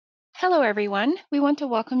Hello, everyone. We want to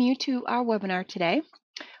welcome you to our webinar today.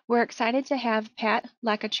 We're excited to have Pat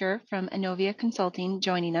Lacouture from Innovia Consulting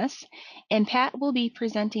joining us, and Pat will be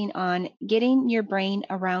presenting on getting your brain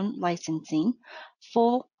around licensing,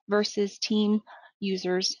 full versus team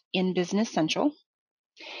users in Business Central.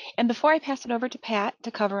 And before I pass it over to Pat to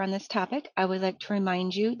cover on this topic, I would like to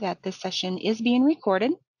remind you that this session is being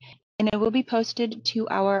recorded and it will be posted to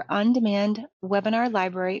our on-demand webinar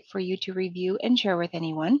library for you to review and share with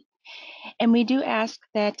anyone. And we do ask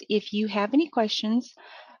that if you have any questions,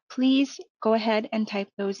 please go ahead and type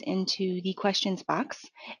those into the questions box,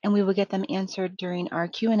 and we will get them answered during our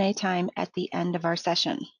Q&A time at the end of our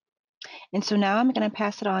session. And so now I'm going to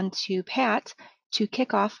pass it on to Pat to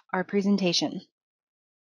kick off our presentation.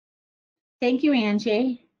 Thank you,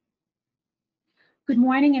 Angie. Good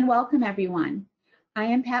morning and welcome, everyone. I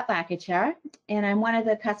am Pat Lacouture, and I'm one of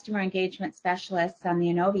the customer engagement specialists on the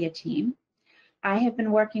Innovia team. I have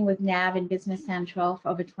been working with NAV and Business Central for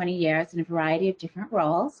over 20 years in a variety of different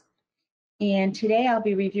roles. And today I'll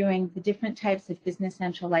be reviewing the different types of Business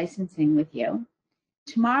Central licensing with you.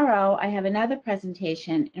 Tomorrow I have another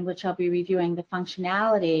presentation in which I'll be reviewing the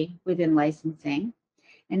functionality within licensing,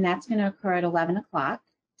 and that's going to occur at 11 o'clock.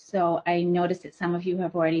 So I noticed that some of you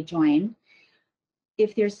have already joined.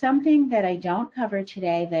 If there's something that I don't cover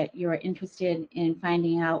today that you're interested in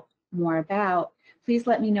finding out more about, please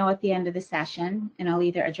let me know at the end of the session, and I'll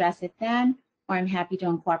either address it then or I'm happy to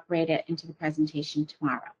incorporate it into the presentation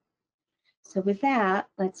tomorrow. So with that,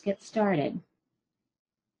 let's get started.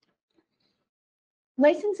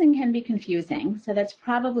 Licensing can be confusing, so that's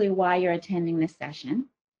probably why you're attending this session.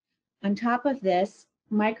 On top of this,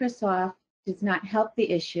 Microsoft does not help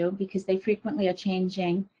the issue because they frequently are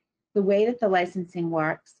changing the way that the licensing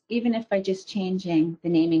works, even if by just changing the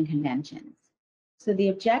naming conventions. So the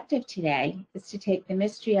objective today is to take the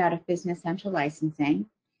mystery out of Business Central licensing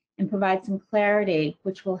and provide some clarity,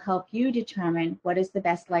 which will help you determine what is the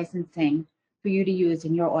best licensing for you to use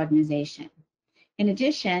in your organization. In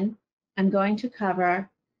addition, I'm going to cover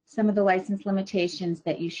some of the license limitations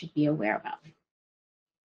that you should be aware of.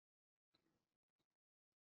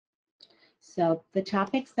 So the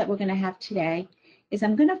topics that we're going to have today is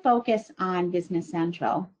I'm going to focus on Business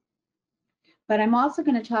Central, but I'm also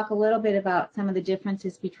going to talk a little bit about some of the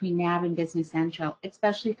differences between NAV and Business Central,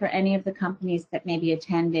 especially for any of the companies that may be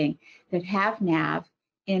attending that have NAV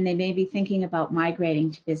and they may be thinking about migrating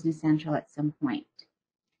to Business Central at some point.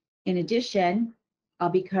 In addition, I'll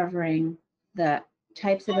be covering the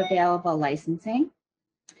types of available licensing,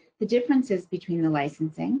 the differences between the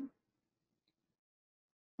licensing,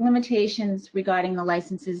 limitations regarding the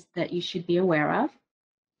licenses that you should be aware of,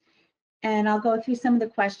 and I'll go through some of the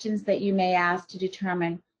questions that you may ask to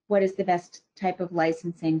determine what is the best type of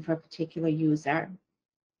licensing for a particular user.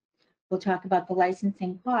 We'll talk about the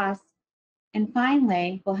licensing costs, and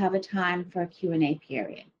finally, we'll have a time for a Q&A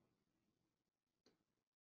period.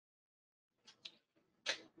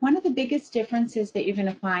 One of the biggest differences that you're going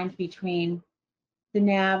to find between the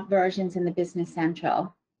NAV versions and the Business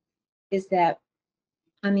Central is that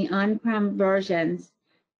on the on-prem versions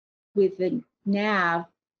with the NAV,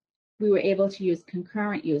 we were able to use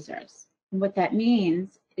concurrent users. And what that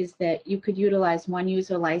means is that you could utilize one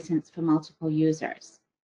user license for multiple users.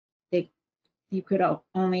 You could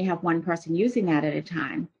only have one person using that at a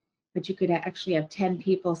time, but you could actually have 10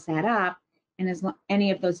 people set up, and any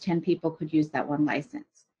of those 10 people could use that one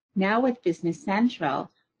license. Now with Business Central,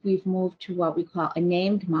 we've moved to what we call a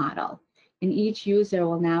named model, and each user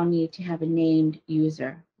will now need to have a named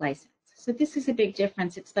user license. So this is a big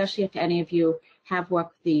difference, especially if any of you have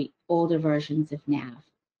worked with the older versions of NAV.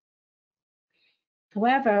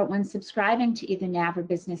 However, when subscribing to either NAV or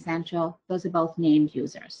Business Central, those are both named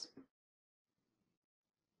users.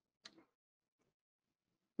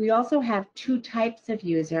 We also have two types of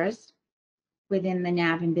users within the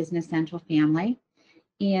NAV and Business Central family,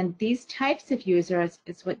 and these types of users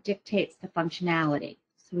is what dictates the functionality.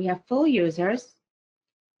 So we have full users,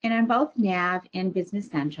 and on both NAV and Business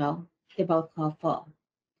Central, they're both called full.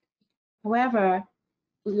 However,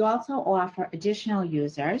 we also offer additional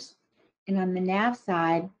users, and on the NAV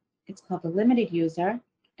side, it's called a limited user,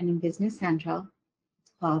 and in Business Central,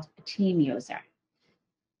 it's called a team user.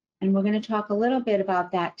 And we're going to talk a little bit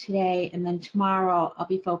about that today, and then tomorrow I'll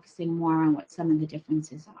be focusing more on what some of the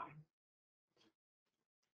differences are.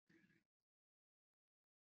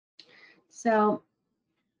 So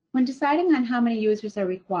when deciding on how many users are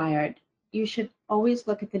required, you should always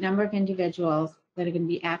look at the number of individuals that are going to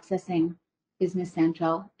be accessing Business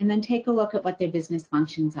Central, and then take a look at what their business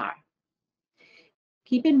functions are.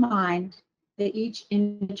 Keep in mind that each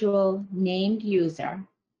individual named user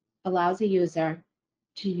allows a user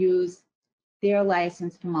to use their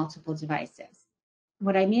license for multiple devices.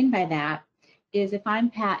 What I mean by that is if I'm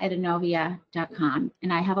Pat at Innovia.com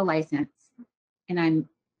and I have a license and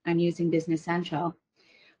I'm using Business Central,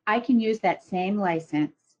 I can use that same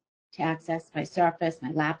license to access my Surface,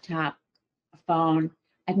 my laptop, a phone.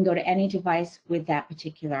 I can go to any device with that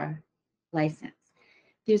particular license.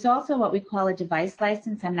 There's also what we call a device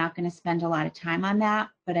license. I'm not going to spend a lot of time on that,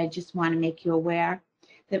 but I just want to make you aware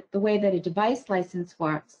that the way that a device license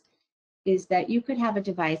works is that you could have a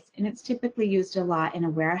device, and it's typically used a lot in a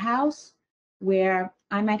warehouse where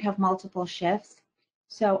I might have multiple shifts.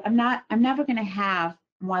 So I'm never going to have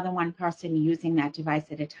more than one person using that device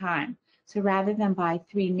at a time. So rather than buy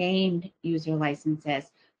 3 named user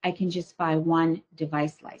licenses, I can just buy 1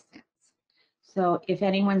 device license. So if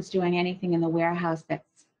anyone's doing anything in the warehouse,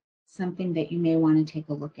 that's something that you may want to take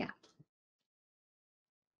a look at.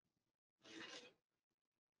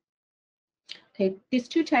 Okay, there's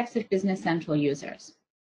 2 types of Business Central users.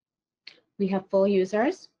 We have full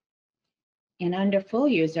users, and under full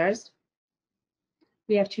users,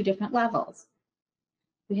 we have 2 different levels.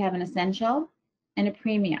 We have an essential and a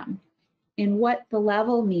premium. And what the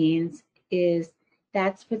level means is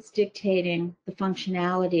that's what's dictating the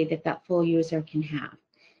functionality that that full user can have.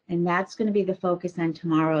 And that's going to be the focus on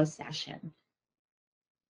tomorrow's session.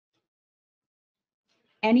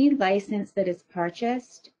 Any license that is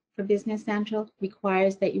purchased for Business Central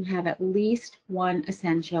requires that you have at least 1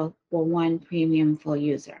 essential or 1 premium full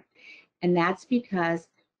user. And that's because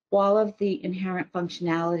all of the inherent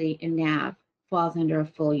functionality in NAV falls under a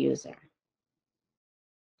full user.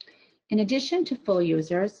 In addition to full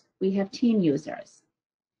users, we have team users.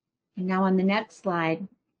 And now on the next slide,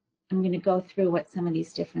 I'm going to go through what some of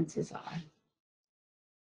these differences are.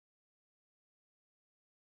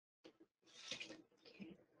 Okay.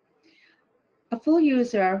 A full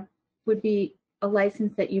user would be a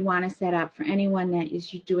license that you want to set up for anyone that is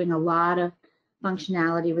doing a lot of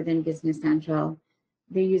functionality within Business Central.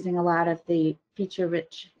 They're using a lot of the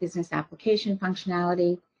feature-rich business application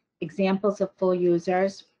functionality. Examples of full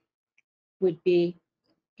users would be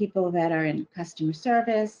people that are in customer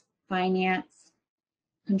service, finance,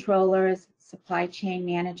 controllers, supply chain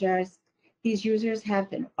managers. These users have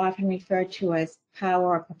been often referred to as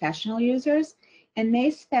power or professional users, and they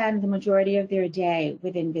spend the majority of their day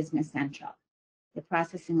within Business Central. They're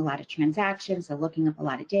processing a lot of transactions, they're looking up a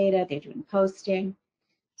lot of data, they're doing posting.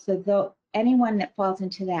 So anyone that falls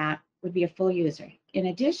into that would be a full user. In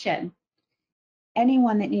addition,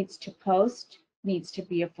 anyone that needs to post needs to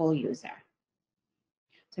be a full user.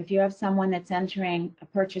 So if you have someone that's entering a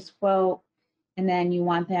purchase quote and then you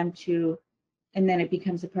want them to, and then it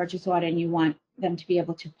becomes a purchase order and you want them to be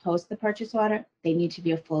able to post the purchase order, they need to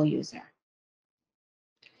be a full user.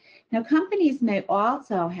 Now, companies may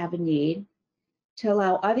also have a need to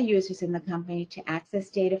allow other users in the company to access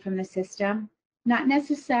data from the system, not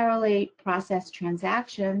necessarily process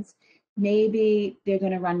transactions. Maybe they're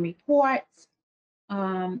going to run reports.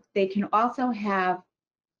 They can also have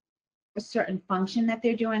a certain function that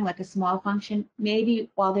they're doing, like a small function. Maybe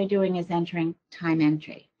all they're doing is entering time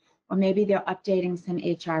entry, or maybe they're updating some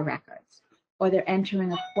HR records, or they're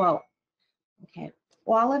entering a quote. Okay,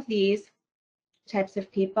 all of these types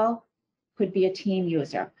of people could be a team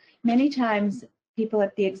user. Many times, people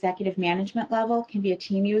at the executive management level can be a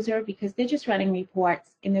team user because they're just running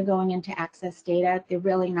reports and they're going into access data. They're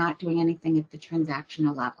really not doing anything at the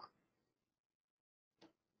transactional level.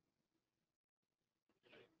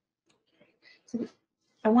 So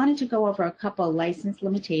I wanted to go over a couple of license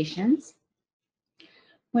limitations.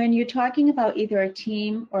 When you're talking about either a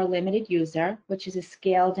team or a limited user, which is a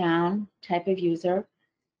scale down type of user,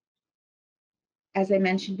 as I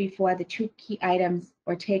mentioned before, the 2 key items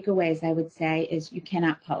or takeaways I would say is you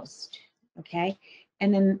cannot post, okay?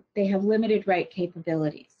 And then they have limited write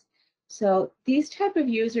capabilities. So these type of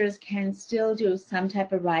users can still do some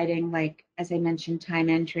type of writing, like, as I mentioned, time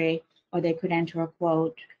entry, or they could enter a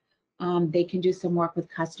quote. They can do some work with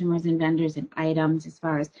customers and vendors and items as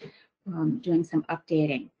far as doing some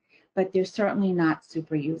updating, but they're certainly not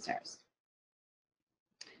super users.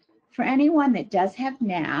 For anyone that does have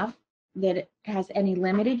NAV, that has any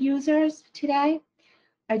limited users today,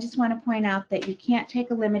 I just want to point out that you can't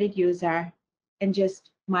take a limited user and just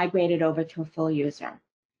migrate it over to a full user.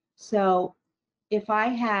 So if I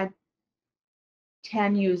had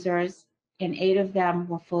 10 users and 8 of them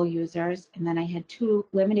were full users, and then I had 2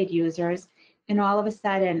 limited users, and all of a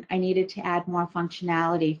sudden I needed to add more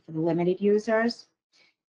functionality for the limited users,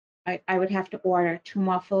 I would have to order 2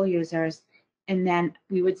 more full users, and then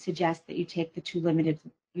we would suggest that you take the 2 limited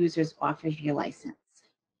users off of your license.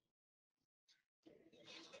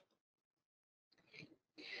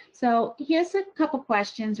 So here's a couple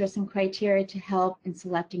questions or some criteria to help in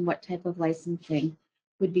selecting what type of licensing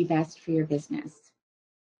would be best for your business.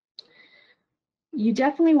 You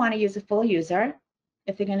definitely want to use a full user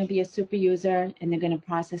if they're going to be a super user and they're going to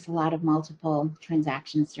process a lot of multiple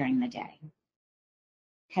transactions during the day.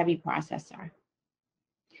 Heavy processor.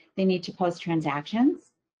 They need to post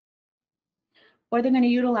transactions, or they're going to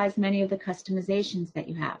utilize many of the customizations that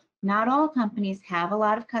you have. Not all companies have a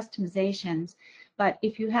lot of customizations, but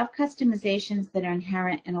if you have customizations that are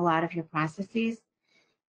inherent in a lot of your processes,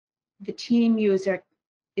 the team user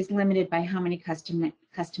is limited by how many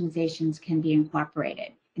customizations can be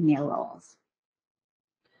incorporated in their roles.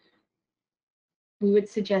 We would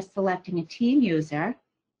suggest selecting a team user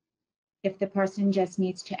if the person just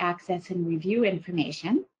needs to access and review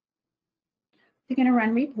information. They're going to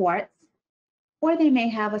run reports, or they may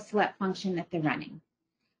have a select function that they're running.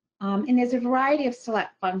 And there's a variety of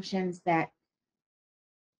select functions that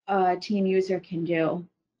a team user can do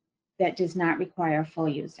that does not require a full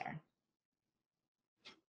user.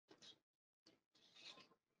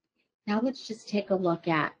 Now let's just take a look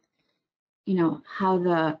at, how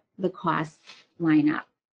the costs line up.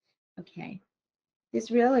 Okay,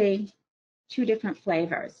 there's really two different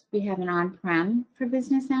flavors. We have an on-prem for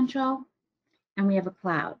Business Central, and we have a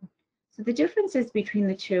cloud. So the differences between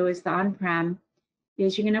the two is the on-prem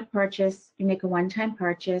is you're going to purchase, you make a one-time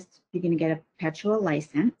purchase, you're going to get a perpetual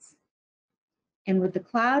license. And with the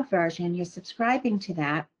cloud version, you're subscribing to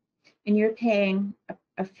that, and you're paying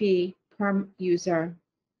a fee per user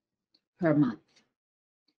per month.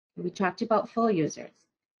 We talked about full users.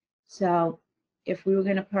 So if we were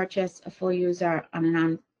going to purchase a full user on an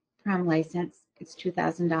on-prem license, it's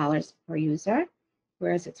 $2,000 per user,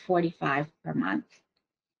 whereas it's $45 per month.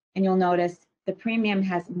 And you'll notice the premium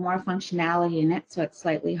has more functionality in it, so it's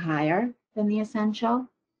slightly higher than the essential.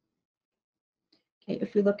 Okay,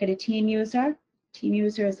 if we look at a team user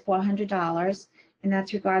is $400, and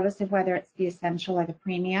that's regardless of whether it's the essential or the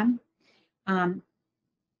premium.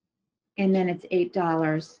 And then it's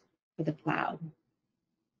 $8 for the cloud.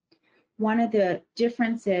 One of the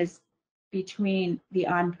differences between the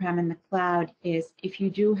on-prem and the cloud is if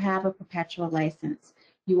you do have a perpetual license,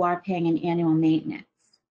 you are paying an annual maintenance.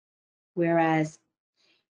 Whereas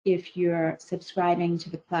if you're subscribing to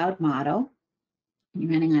the cloud model, and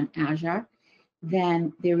you're running on Azure,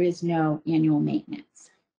 then there is no annual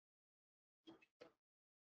maintenance.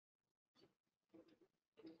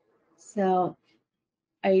 So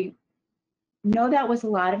I know that was a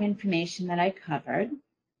lot of information that I covered,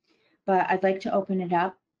 but I'd like to open it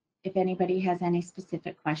up if anybody has any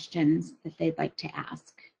specific questions that they'd like to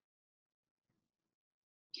ask.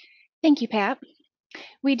 Thank you, Pat.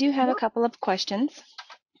 We do have a couple of questions.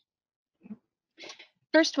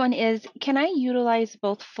 First one is, can I utilize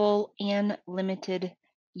both full and limited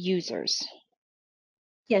users?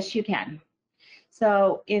 Yes, you can.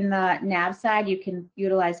 So in the nav side, you can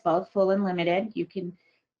utilize both full and limited. You can,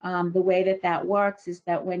 the way that works is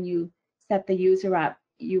that when you set the user up,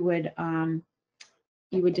 you would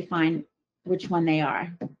define which one they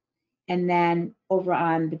are. And then over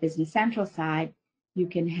on the Business Central side, you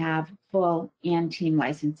can have full and team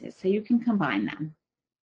licenses. So you can combine them.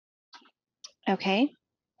 Okay,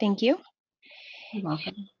 thank you. You're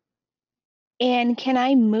welcome. And can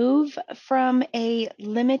I move from a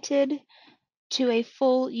limited to a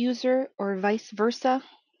full user or vice versa?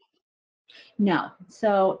 No.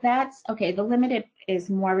 So that's okay. The limited is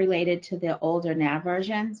more related to the older nav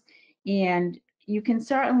versions, and you can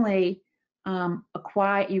certainly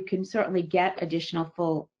you can certainly get additional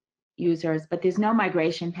full users, but there's no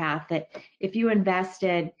migration path that if you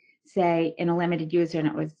invested, say, in a limited user and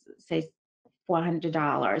it was, say,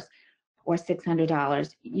 $400 or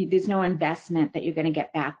 $600, there's no investment that you're going to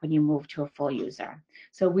get back when you move to a full user.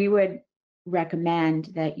 So we would recommend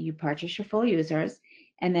that you purchase your full users,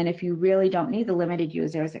 and then if you really don't need the limited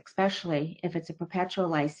users, especially if it's a perpetual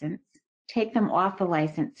license, take them off the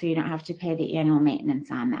license so you don't have to pay the annual maintenance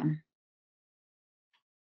on them.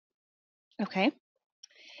 Okay.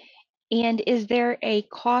 And is there a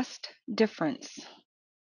cost difference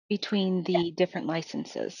between the different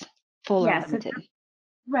licenses, full or Yeah, so limited?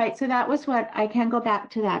 right, so that was what, I can go back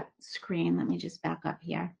to that screen. Let me just back up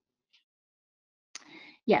here.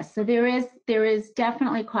 Yes, so there is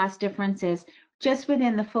definitely cost differences. Just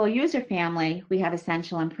within the full user family, we have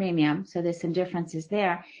essential and premium, so there's some differences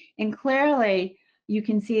there. And clearly, you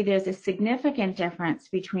can see there's a significant difference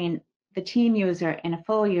between the team user and a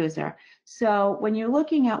full user. So when you're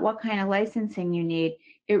looking at what kind of licensing you need,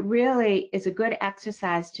 it really is a good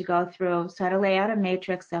exercise to go through, sort of lay out a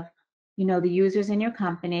matrix of, the users in your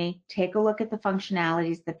company, take a look at the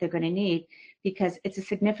functionalities that they're going to need, because it's a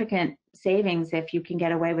significant savings if you can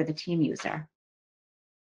get away with a team user.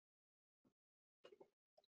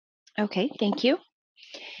 Okay, thank you.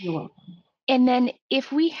 You're welcome. And then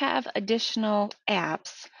if we have additional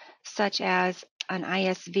apps, such as an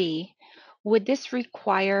ISV, would this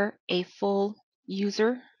require a full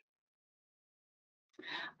user?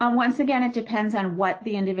 Once again, it depends on what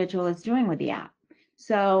the individual is doing with the app.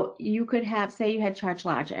 So you could have, say you had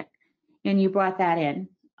ChargeLogic and you brought that in.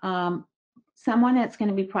 Someone that's going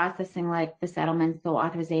to be processing like the settlements, the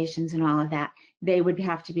authorizations and all of that, they would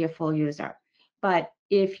have to be a full user. But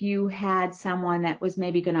if you had someone that was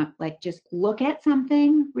maybe going to like just look at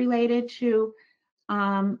something related to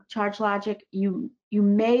ChargeLogic, you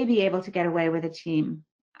may be able to get away with a team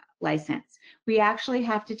license. We actually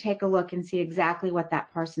have to take a look and see exactly what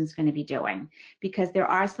that person's going to be doing, because there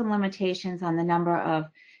are some limitations on the number of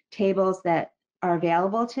tables that are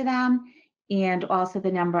available to them and also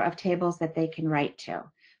the number of tables that they can write to.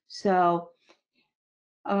 So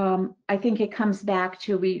I think it comes back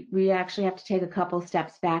to we actually have to take a couple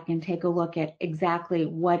steps back and take a look at exactly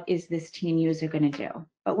what is this team user going to do.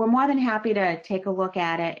 But we're more than happy to take a look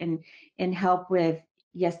at it and help with,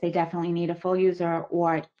 yes, they definitely need a full user,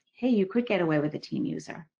 or hey, you could get away with a team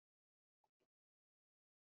user.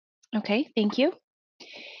 Okay, thank you.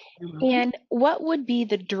 And what would be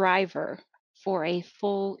the driver for a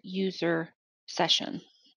full user session?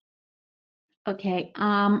 Okay,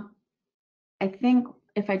 I think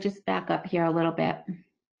if I just back up here a little bit,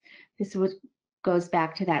 this goes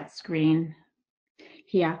back to that screen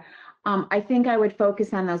here. I think I would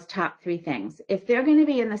focus on those top three things. If they're going to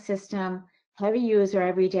be in the system, heavy user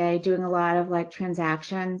every day, doing a lot of like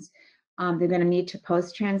transactions, they're going to need to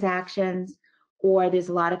post transactions, or there's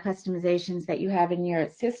a lot of customizations that you have in your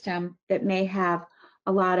system that may have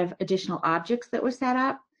a lot of additional objects that were set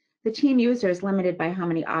up. The team user is limited by how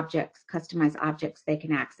many objects, customized objects they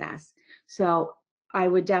can access. So I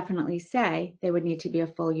would definitely say they would need to be a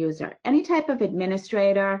full user. Any type of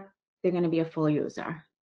administrator, they're going to be a full user.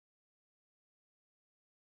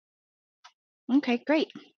 Okay,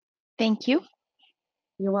 great. Thank you.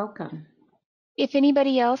 You're welcome. If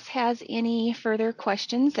anybody else has any further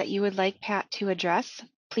questions that you would like Pat to address,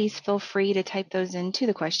 please feel free to type those into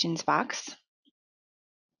the questions box.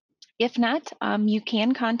 If not, you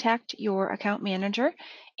can contact your account manager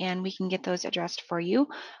and we can get those addressed for you.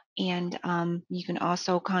 And you can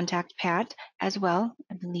also contact Pat as well.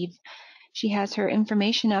 I believe she has her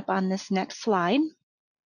information up on this next slide.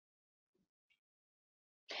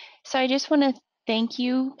 So I just want to thank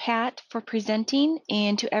you, Pat, for presenting,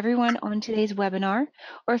 and to everyone on today's webinar.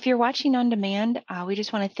 Or if you're watching on demand, we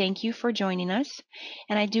just want to thank you for joining us.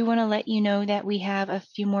 And I do want to let you know that we have a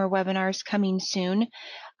few more webinars coming soon.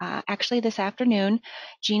 Actually, this afternoon,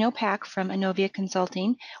 Gino Pack from Innovia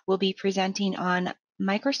Consulting will be presenting on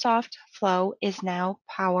Microsoft Flow is now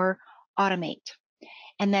Power Automate.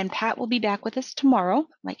 And then Pat will be back with us tomorrow,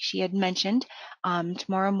 like she had mentioned.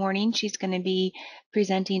 Tomorrow morning, she's going to be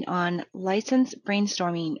presenting on license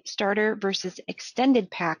brainstorming, starter versus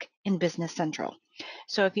extended pack in Business Central.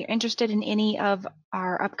 So if you're interested in any of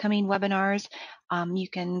our upcoming webinars, you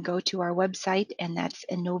can go to our website, and that's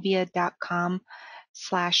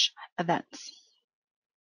innovia.com/events.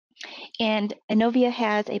 And Innovia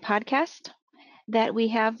has a podcast that we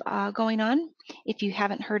have going on. If you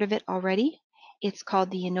haven't heard of it already, it's called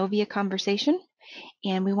the Innovia Conversation,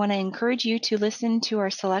 and we want to encourage you to listen to our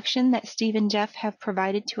selection that Steve and Jeff have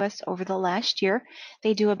provided to us over the last year.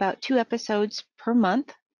 They do about 2 episodes per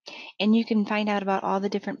month, and you can find out about all the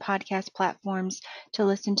different podcast platforms to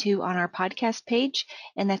listen to on our podcast page,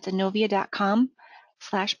 and that's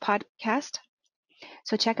innovia.com/podcast.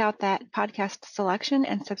 So check out that podcast selection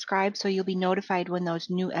and subscribe so you'll be notified when those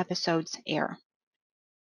new episodes air.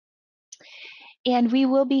 And we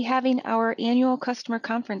will be having our annual customer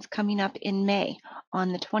conference coming up in May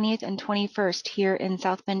on the 20th and 21st here in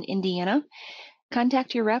South Bend, Indiana.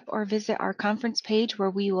 Contact your rep or visit our conference page where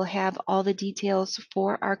we will have all the details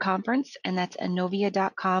for our conference, and that's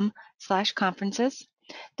innovia.com/conferences.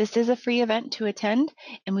 This is a free event to attend,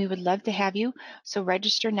 and we would love to have you, so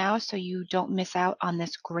register now so you don't miss out on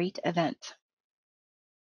this great event.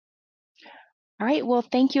 All right, well,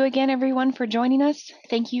 thank you again, everyone, for joining us.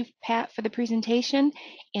 Thank you, Pat, for the presentation,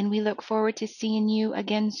 and we look forward to seeing you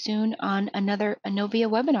again soon on another Innovia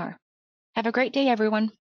webinar. Have a great day, everyone.